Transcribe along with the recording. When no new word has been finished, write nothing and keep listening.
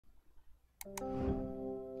It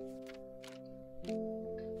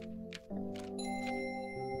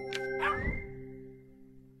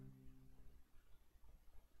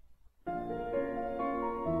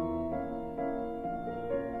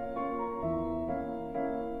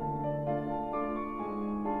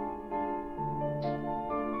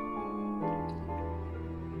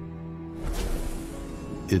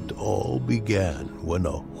all began when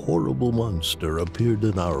a horrible monster appeared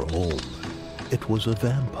in our home. It was a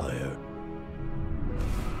vampire.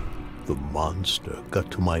 The monster got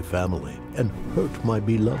to my family and hurt my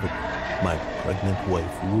beloved, my pregnant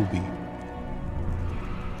wife, Ruby.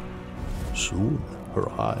 Soon, her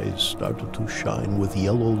eyes started to shine with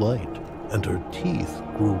yellow light, and her teeth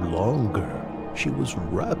grew longer. She was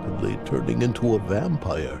rapidly turning into a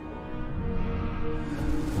vampire.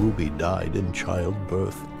 Ruby died in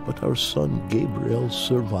childbirth, but our son Gabriel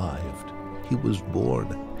survived. He was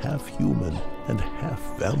born half human and half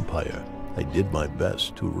vampire. I did my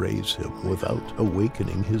best to raise him without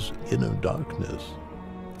awakening his inner darkness.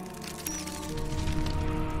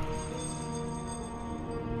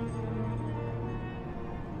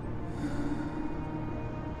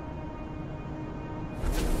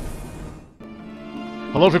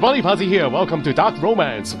 Hello everybody, Party here. Welcome to Dark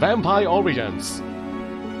Romance Vampire Origins.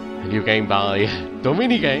 A new game by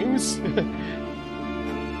Domini Games. A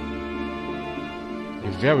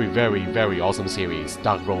very awesome series,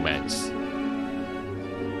 Dark Romance.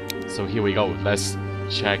 So here we go, let's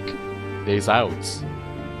check this out.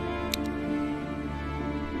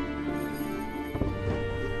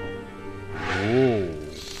 Oh.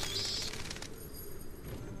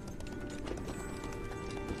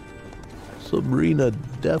 Sabrina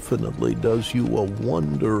definitely does you a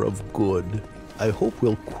wonder of good. I hope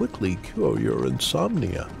we'll quickly cure your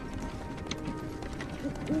insomnia.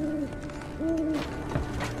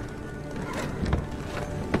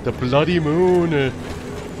 The bloody moon!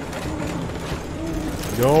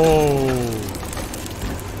 No!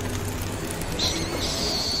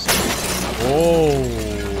 Oh!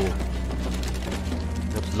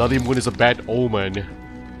 The bloody moon is a bad omen.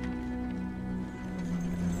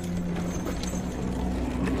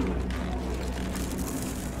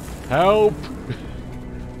 Help!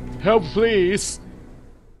 Help, please!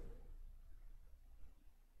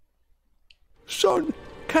 Son,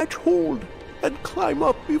 catch hold and climb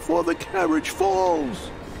up before the carriage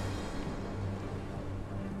falls.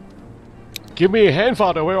 Give me a hand,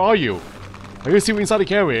 father. Where are you? Are you still inside the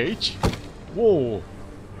carriage? Whoa!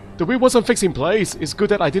 The wheel wasn't fixed in place. It's good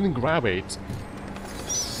that I didn't grab it.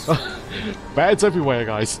 Bats everywhere,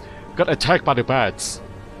 guys. Got attacked by the bats.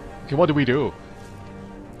 Okay, what do we do?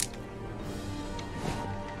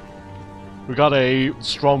 We got a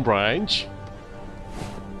strong branch.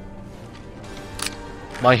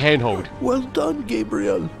 My handhold. Well done,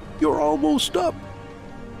 Gabriel. You're almost up.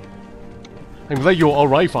 I'm glad you're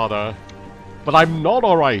alright, father. But I'm not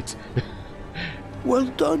alright. Well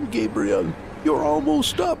done, Gabriel. You're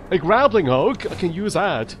almost up. A grappling hook? I can use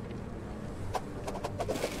that.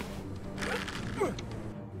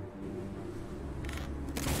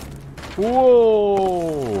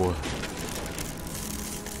 Whoa!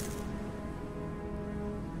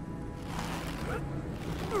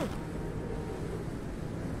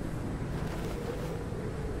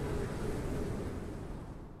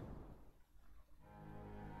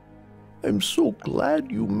 I'm so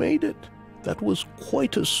glad you made it. That was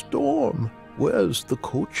quite a storm. Where's the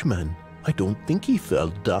coachman? I don't think he fell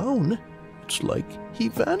down. It's like he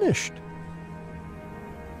vanished.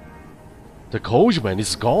 The coachman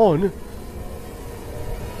is gone.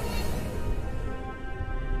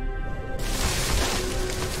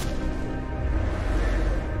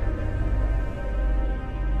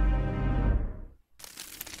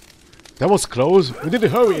 That was close. We need to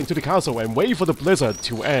hurry into the castle and wait for the blizzard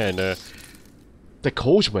to end. The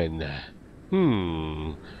coachman.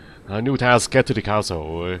 A new task, get to the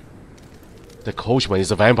castle. The coachman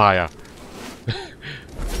is a vampire.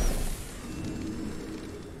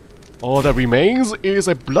 All that remains is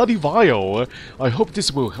a bloody vial. I hope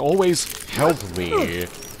this will always help me.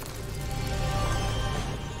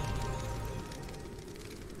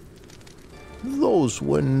 Those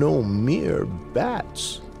were no mere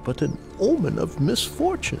bats, but an omen of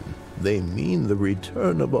misfortune. They mean the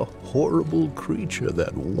return of a horrible creature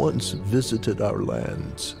that once visited our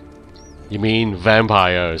lands. You mean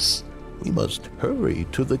vampires? We must hurry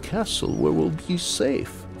to the castle where we'll be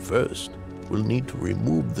safe. First, we'll need to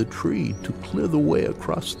remove the tree to clear the way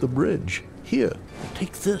across the bridge. Here,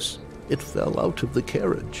 take this. It fell out of the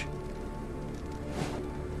carriage.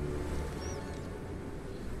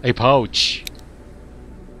 A pouch.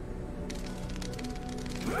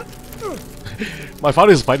 My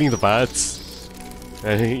father is fighting the bats.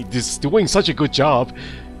 And he's doing such a good job.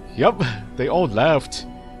 Yep, they all left.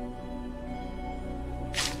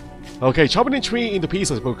 Okay, chopping the tree into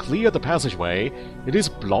pieces will clear the passageway. It is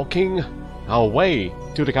blocking our way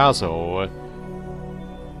to the castle.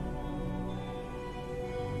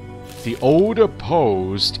 The Old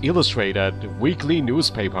Post Illustrated weekly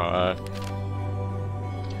newspaper.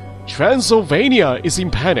 Transylvania is in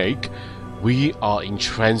panic. We are in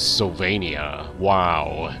Transylvania.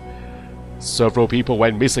 Wow. Several people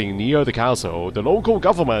went missing near the castle. The local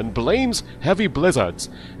government blames heavy blizzards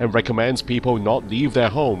and recommends people not leave their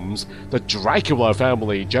homes. The Dracula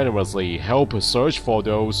family generously help search for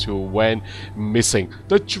those who went missing.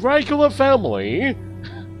 The Dracula family?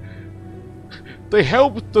 They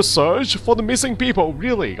help the search for the missing people.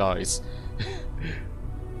 Really, guys?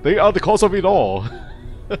 They are the cause of it all.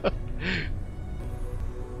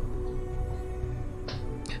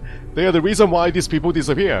 They are the reason why these people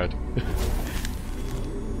disappeared.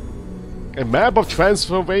 A map of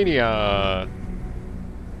Transylvania.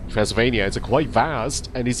 Transylvania is quite vast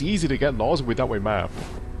and it's easy to get lost without a map.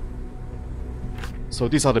 So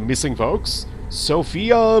these are the missing folks.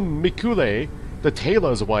 Sophia Mikule, the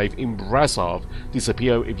tailor's wife in Brasov,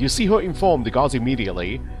 disappeared. If you see her, inform the guards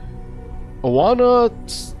immediately. Oana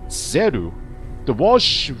Zeru, the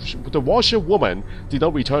washerwoman, did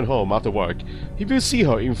not return home after work. If you see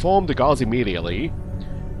her, inform the guards immediately.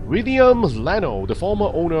 William Lano, the former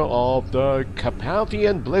owner of the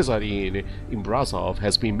Carpathian Blizzard Inn in Brasov,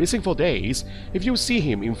 has been missing for days. If you see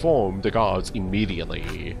him, inform the guards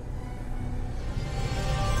immediately.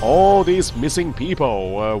 All these missing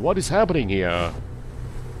people, what is happening here?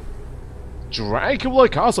 Dracula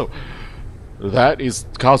Castle! That is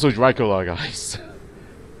Castle Dracula, guys.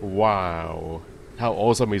 Wow. How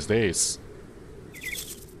awesome is this?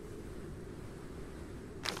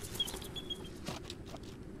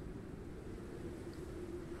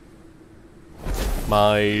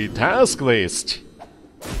 My task list.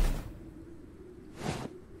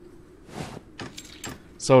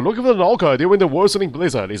 So looking for the locker during the worsening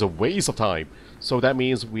blizzard is a waste of time. So that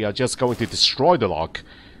means we are just going to destroy the lock.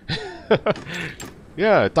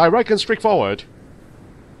 Yeah, direct and straightforward.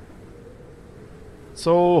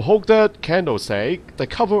 So hold that candlestick, the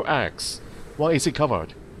cover axe. Why is it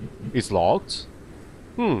covered? It's locked?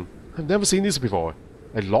 I've never seen this before.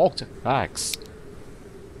 A locked axe.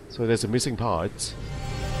 So there's a missing part.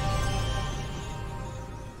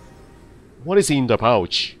 What is in the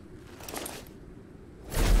pouch?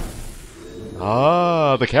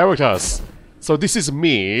 Ah, the characters. So this is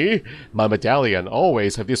me. My medallion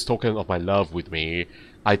always have this token of my love with me.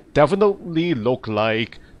 I definitely look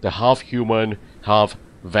like the half-human,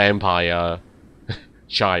 half-vampire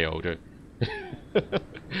child.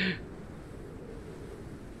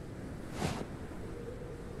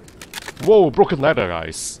 Whoa, broken ladder,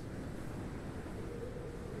 guys.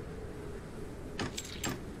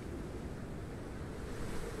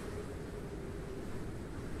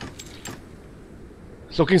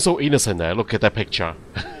 Looking so innocent there, look at that picture.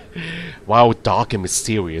 Wow, dark and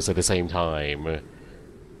mysterious at the same time.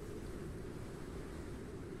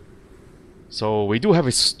 So we do have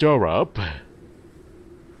a stirrup.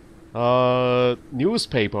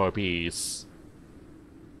 Newspaper piece.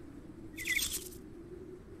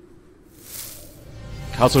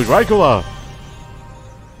 Castle Dracula!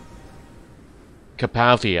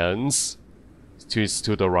 Carpathians.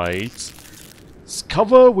 To the right. It's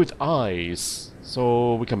covered with ice.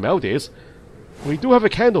 So we can melt this. We do have a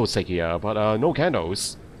candlestick here, but no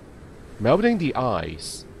candles. Melting the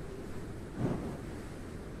ice.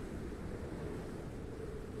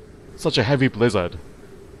 Such a heavy blizzard.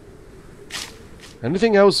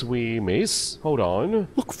 Anything else we miss? Hold on.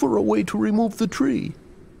 Look for a way to remove the tree.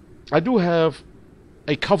 I do have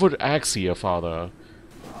a covered axe here, Father.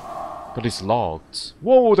 But it's locked.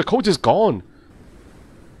 Whoa, the coat is gone!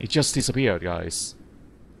 It just disappeared, guys.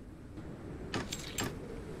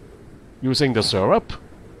 Using the syrup?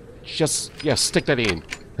 Just, yeah, stick that in.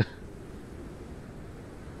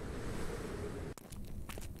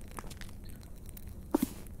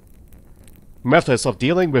 Methods of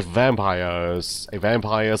dealing with vampires. A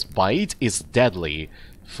vampire's bite is deadly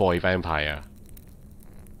for a vampire.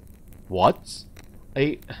 What?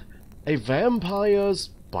 A vampire's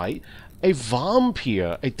bite? A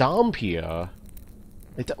vampire? A dampier?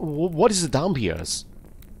 What is a dampiers?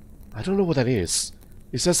 I don't know what that is.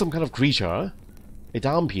 Is that some kind of creature? A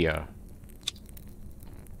dampier.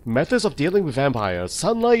 Methods of dealing with vampires.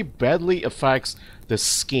 Sunlight badly affects the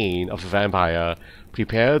skin of a vampire.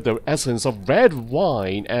 Prepare the essence of red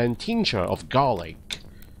wine and tincture of garlic.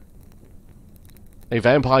 A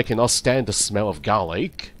vampire cannot stand the smell of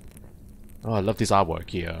garlic. Oh, I love this artwork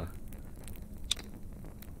here.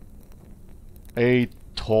 A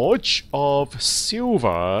torch of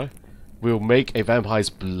silver will make a vampire's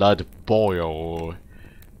blood boil.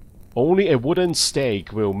 Only a wooden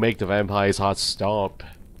stake will make the vampire's heart stop.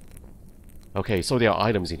 Okay, so there are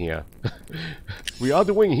items in here. We are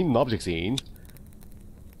doing hidden object scene.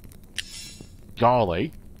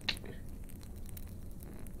 Garlic.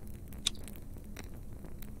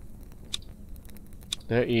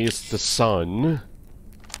 There is the sun.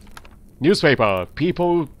 Newspaper.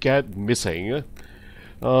 People get missing.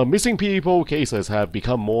 Missing people cases have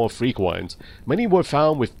become more frequent. Many were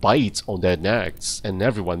found with bites on their necks, and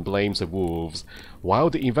everyone blames the wolves. While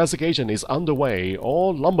the investigation is underway,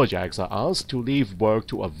 all lumberjacks are asked to leave work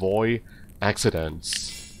to avoid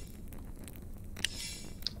accidents.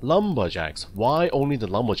 Lumberjacks. Why only the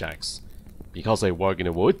lumberjacks? Because they work in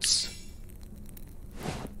the woods?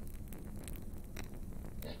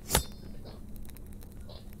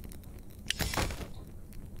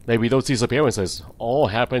 Maybe those disappearances all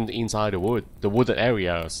happened inside the wooded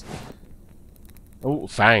areas. Oh,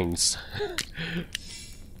 fangs.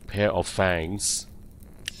 Pair of fangs.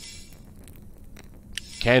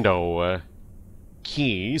 Candle.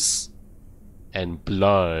 Keys. And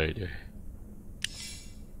blood.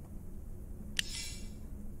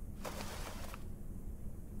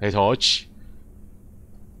 A torch.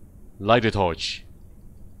 Light the torch.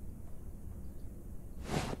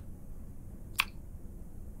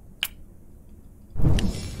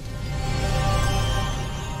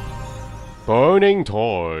 Burning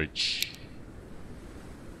torch.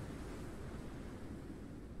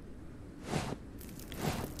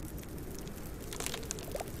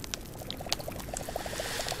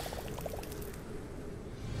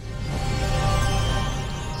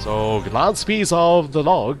 So, last piece of the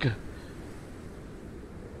log.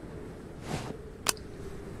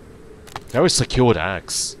 Very secured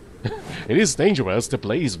axe. It is dangerous. The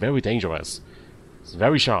blade is very dangerous. It's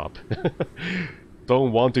very sharp.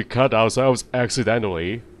 Don't want to cut ourselves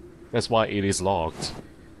accidentally. That's why it is locked.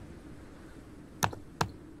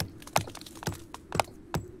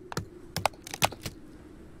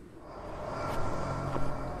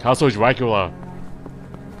 Castle Dracula.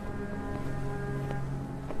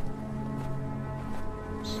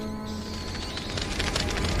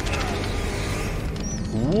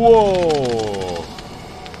 Whoa!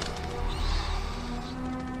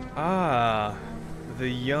 Ah, the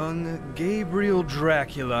young Gabriel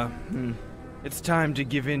Dracula. It's time to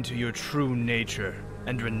give in to your true nature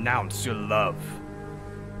and renounce your love.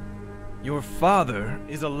 Your father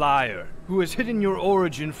is a liar who has hidden your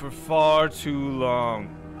origin for far too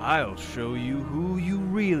long. I'll show you who you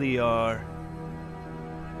really are.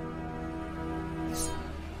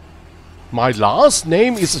 My last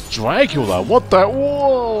name is Dracula. What the?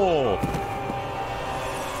 Whoa!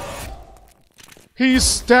 He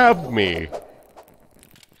stabbed me.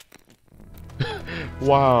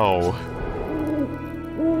 Wow.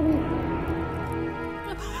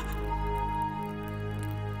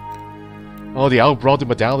 Oh, the owl brought the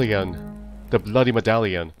medallion. The bloody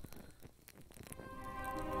medallion.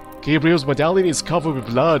 Gabriel's medallion is covered with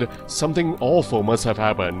blood. Something awful must have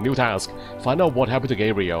happened. New task. Find out what happened to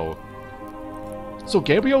Gabriel. So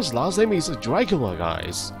Gabriel's last name is Dracula,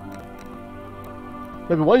 guys.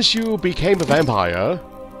 Maybe once you became a vampire,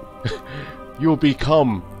 you'll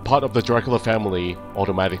become part of the Dracula family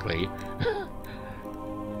automatically.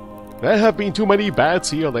 There have been too many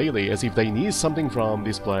bats here lately, as if they need something from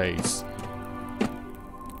this place.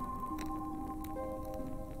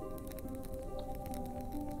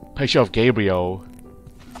 Picture of Gabriel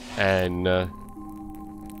and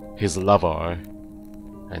his lover.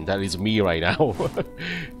 And that is me right now.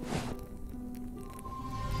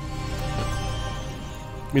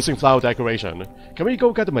 Missing flower decoration. Can we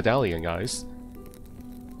go get the medallion, guys?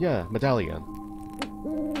 Yeah, medallion.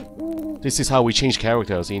 This is how we change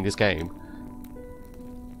characters in this game.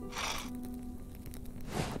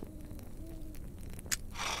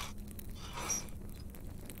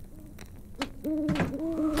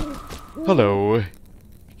 Hello.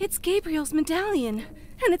 It's Gabriel's medallion,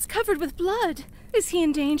 and it's covered with blood. Is he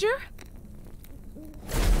in danger?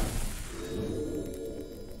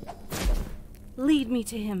 Lead me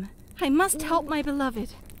to him. I must help my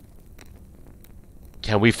beloved.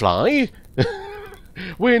 Can we fly?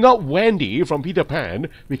 We're not Wendy from Peter Pan.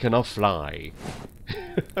 We cannot fly.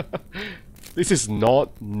 This is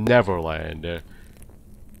not Neverland.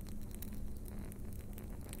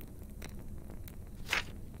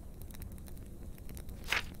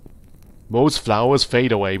 Most flowers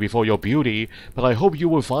fade away before your beauty, but I hope you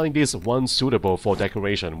will find this one suitable for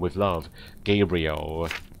decoration. With love, Gabriel.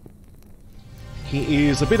 He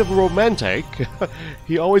is a bit of a romantic.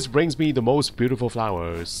 He always brings me the most beautiful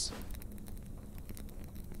flowers.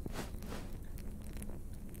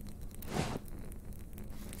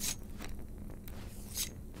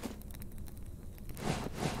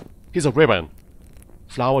 Here's a ribbon.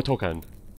 Flower token.